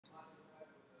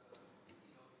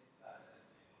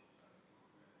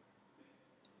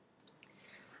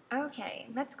Okay,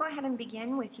 let's go ahead and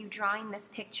begin with you drawing this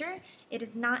picture. It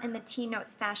is not in the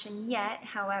T-notes fashion yet,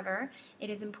 however, it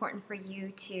is important for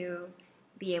you to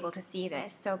be able to see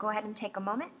this. So go ahead and take a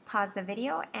moment, pause the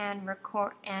video, and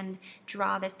record and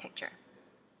draw this picture.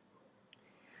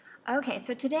 Okay,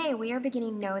 so today we are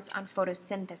beginning notes on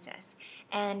photosynthesis,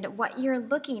 and what you're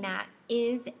looking at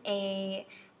is a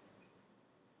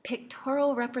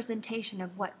pictorial representation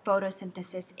of what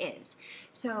photosynthesis is.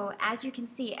 So as you can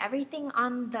see, everything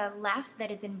on the left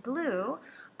that is in blue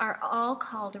are all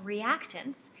called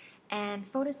reactants, and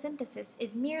photosynthesis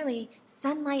is merely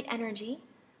sunlight energy,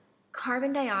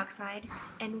 carbon dioxide,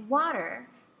 and water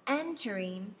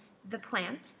entering the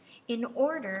plant in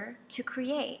order to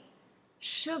create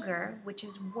sugar, which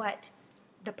is what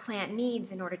the plant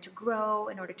needs in order to grow,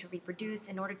 in order to reproduce,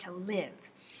 in order to live,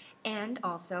 and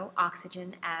also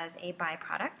oxygen as a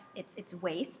byproduct. It's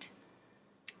waste.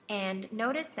 And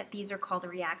notice that these are called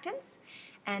reactants,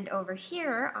 and over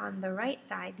here on the right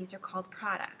side, these are called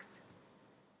products.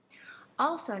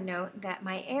 Also note that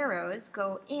my arrows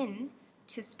go in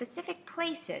to specific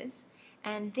places,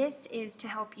 and this is to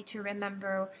help you to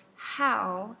remember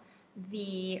how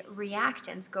the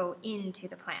reactants go into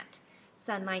the plant.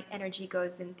 Sunlight energy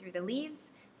goes in through the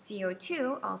leaves,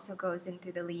 CO2 also goes in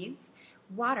through the leaves,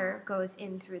 water goes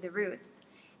in through the roots,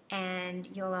 and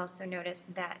you'll also notice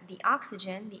that the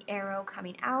oxygen, the arrow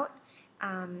coming out,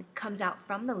 comes out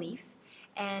from the leaf,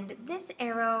 and this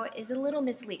arrow is a little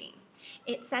misleading.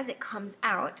 It says it comes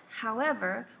out,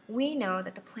 however, we know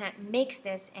that the plant makes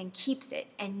this and keeps it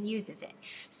and uses it.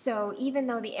 So even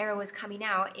though the arrow is coming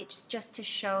out, it's just to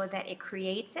show that it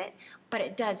creates it, but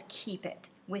it does keep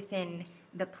it within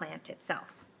the plant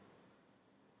itself.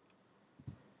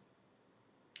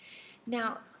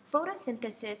 Now,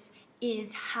 photosynthesis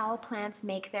is how plants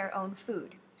make their own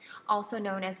food, also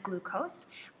known as glucose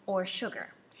or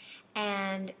sugar,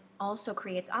 and also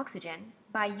creates oxygen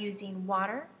by using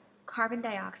water, carbon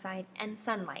dioxide, and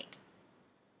sunlight.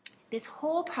 This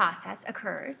whole process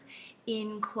occurs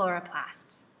in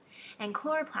chloroplasts, and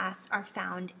chloroplasts are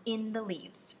found in the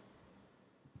leaves.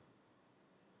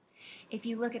 If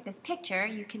you look at this picture,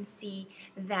 you can see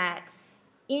that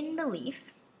in the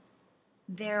leaf,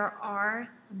 there are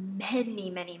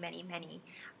many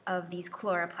of these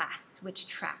chloroplasts which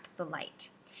trap the light.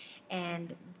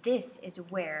 And this is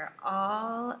where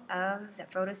all of the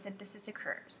photosynthesis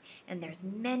occurs. And there's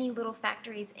many little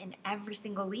factories in every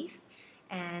single leaf,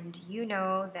 and you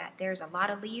know that there's a lot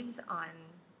of leaves on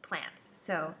plants,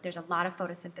 so there's a lot of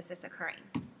photosynthesis occurring.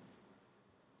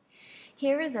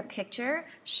 Here is a picture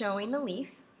showing the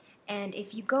leaf. And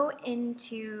if you go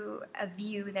into a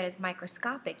view that is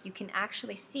microscopic, you can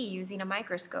actually see, using a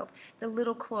microscope, the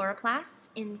little chloroplasts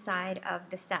inside of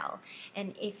the cell.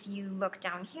 And if you look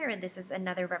down here, this is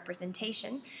another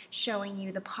representation showing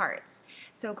you the parts.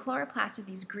 So chloroplasts are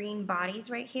these green bodies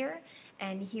right here,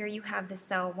 and here you have the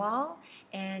cell wall,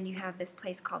 and you have this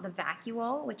place called the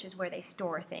vacuole, which is where they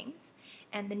store things.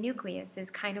 And the nucleus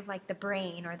is kind of like the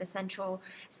brain or the central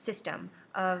system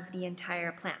of the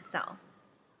entire plant cell.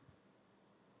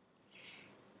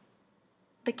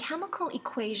 The chemical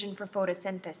equation for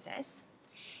photosynthesis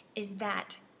is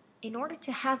that in order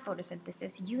to have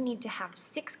photosynthesis, you need to have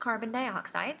 6 carbon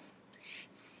dioxides,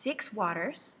 6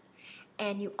 waters,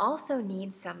 and you also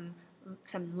need some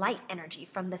light energy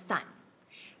from the sun.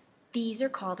 These are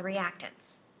called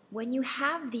reactants. When you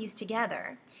have these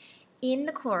together in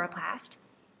the chloroplast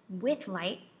with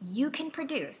light, you can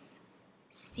produce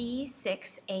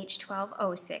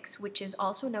C6H12O6, which is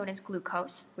also known as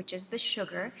glucose, which is the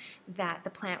sugar that the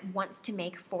plant wants to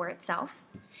make for itself.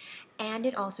 And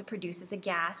it also produces a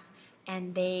gas,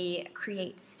 and they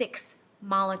create 6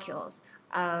 molecules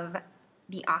of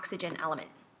the oxygen element.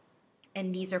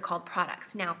 And these are called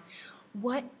products. Now,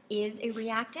 what is a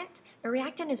reactant? A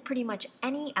reactant is pretty much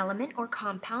any element or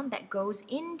compound that goes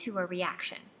into a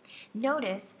reaction.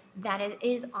 Notice that it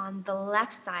is on the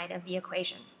left side of the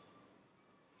equation.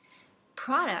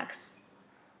 Products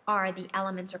are the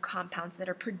elements or compounds that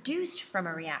are produced from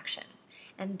a reaction,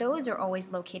 and those are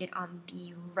always located on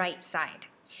the right side.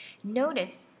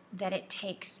 Notice that it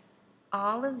takes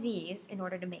all of these in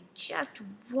order to make just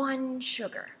one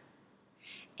sugar,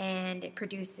 and it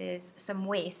produces some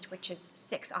waste, which is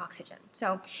 6 oxygen.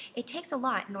 So it takes a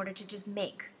lot in order to just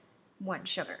make one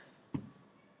sugar.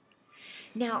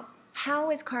 Now,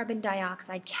 how is carbon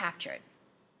dioxide captured?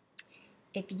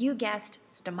 If you guessed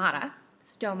stomata,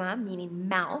 stoma meaning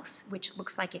mouth, which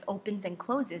looks like it opens and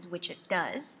closes, which it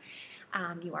does,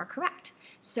 you are correct.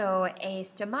 So a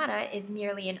stomata is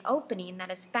merely an opening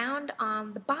that is found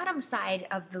on the bottom side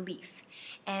of the leaf.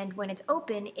 And when it's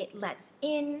open, it lets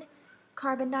in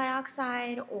carbon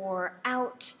dioxide or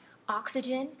out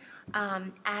oxygen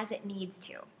as it needs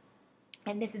to.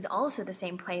 And this is also the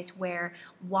same place where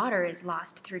water is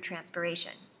lost through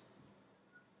transpiration.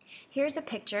 Here's a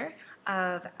picture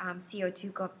of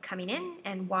CO2 coming in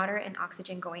and water and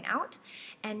oxygen going out.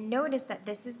 And notice that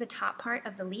this is the top part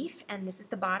of the leaf and this is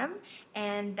the bottom,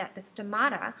 and that the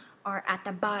stomata are at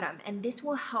the bottom. And this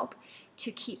will help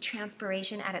to keep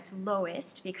transpiration at its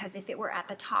lowest, because if it were at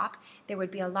the top, there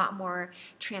would be a lot more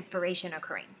transpiration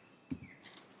occurring.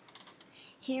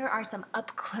 Here are some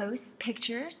up-close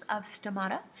pictures of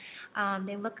stomata.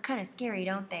 They look kind of scary,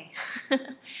 don't they?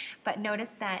 But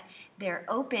notice that they're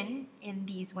open in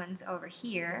these ones over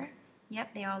here.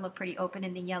 Yep, they all look pretty open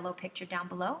in the yellow picture down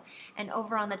below. And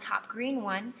over on the top green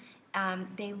one,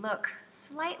 they look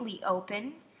slightly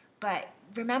open, but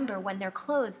remember, when they're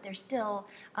closed, they're still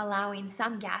allowing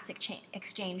some gas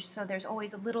exchange, so there's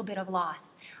always a little bit of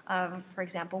loss of, for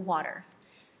example, water.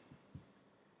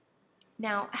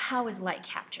 Now, how is light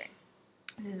captured?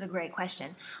 This is a great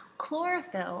question.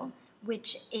 Chlorophyll,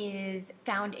 which is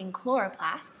found in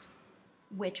chloroplasts,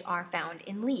 which are found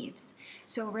in leaves.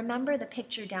 So remember the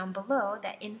picture down below,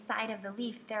 that inside of the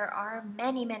leaf there are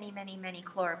many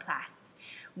chloroplasts,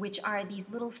 which are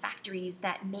these little factories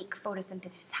that make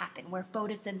photosynthesis happen, where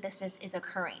photosynthesis is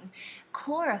occurring.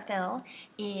 Chlorophyll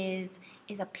is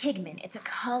a pigment, it's a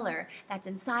color that's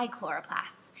inside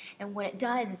chloroplasts. And what it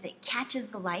does is it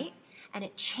catches the light and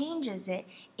it changes it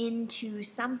into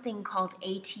something called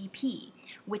ATP,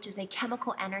 which is a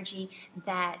chemical energy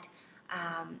that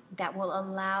will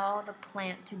allow the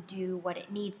plant to do what it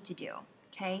needs to do,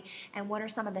 okay? And what are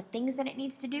some of the things that it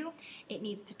needs to do? It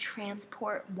needs to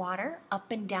transport water up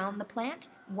and down the plant.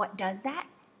 What does that?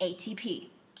 ATP,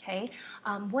 okay?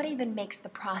 What even makes the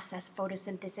process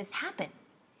photosynthesis happen?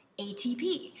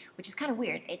 ATP, which is kind of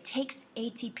weird. It takes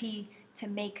ATP to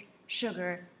make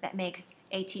sugar that makes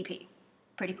ATP.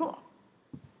 Pretty cool.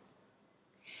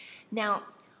 Now,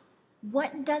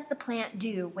 what does the plant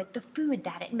do with the food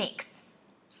that it makes?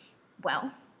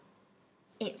 Well,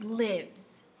 it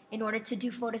lives. In order to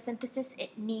do photosynthesis,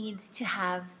 it needs to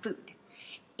have food.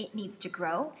 It needs to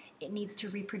grow, it needs to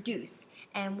reproduce.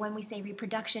 And when we say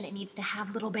reproduction, it needs to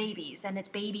have little babies, and its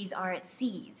babies are its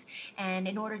seeds. And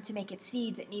in order to make its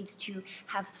seeds, it needs to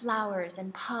have flowers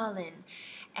and pollen.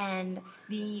 And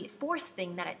the fourth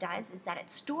thing that it does is that it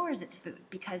stores its food,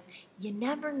 because you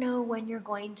never know when you're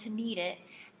going to need it,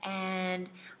 and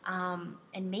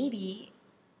maybe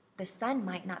the sun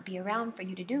might not be around for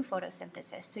you to do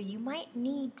photosynthesis, so you might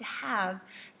need to have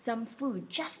some food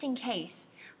just in case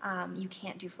you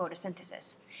can't do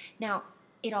photosynthesis. Now,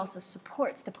 it also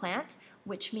supports the plant,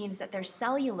 which means that there's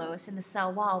cellulose in the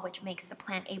cell wall, which makes the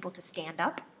plant able to stand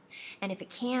up. And if it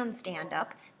can stand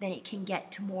up, then it can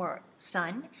get to more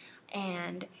sun,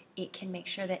 and it can make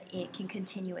sure that it can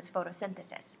continue its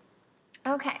photosynthesis.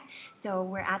 Okay, so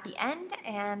we're at the end,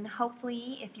 and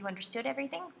hopefully if you understood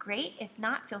everything, great. If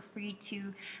not, feel free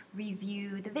to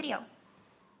review the video.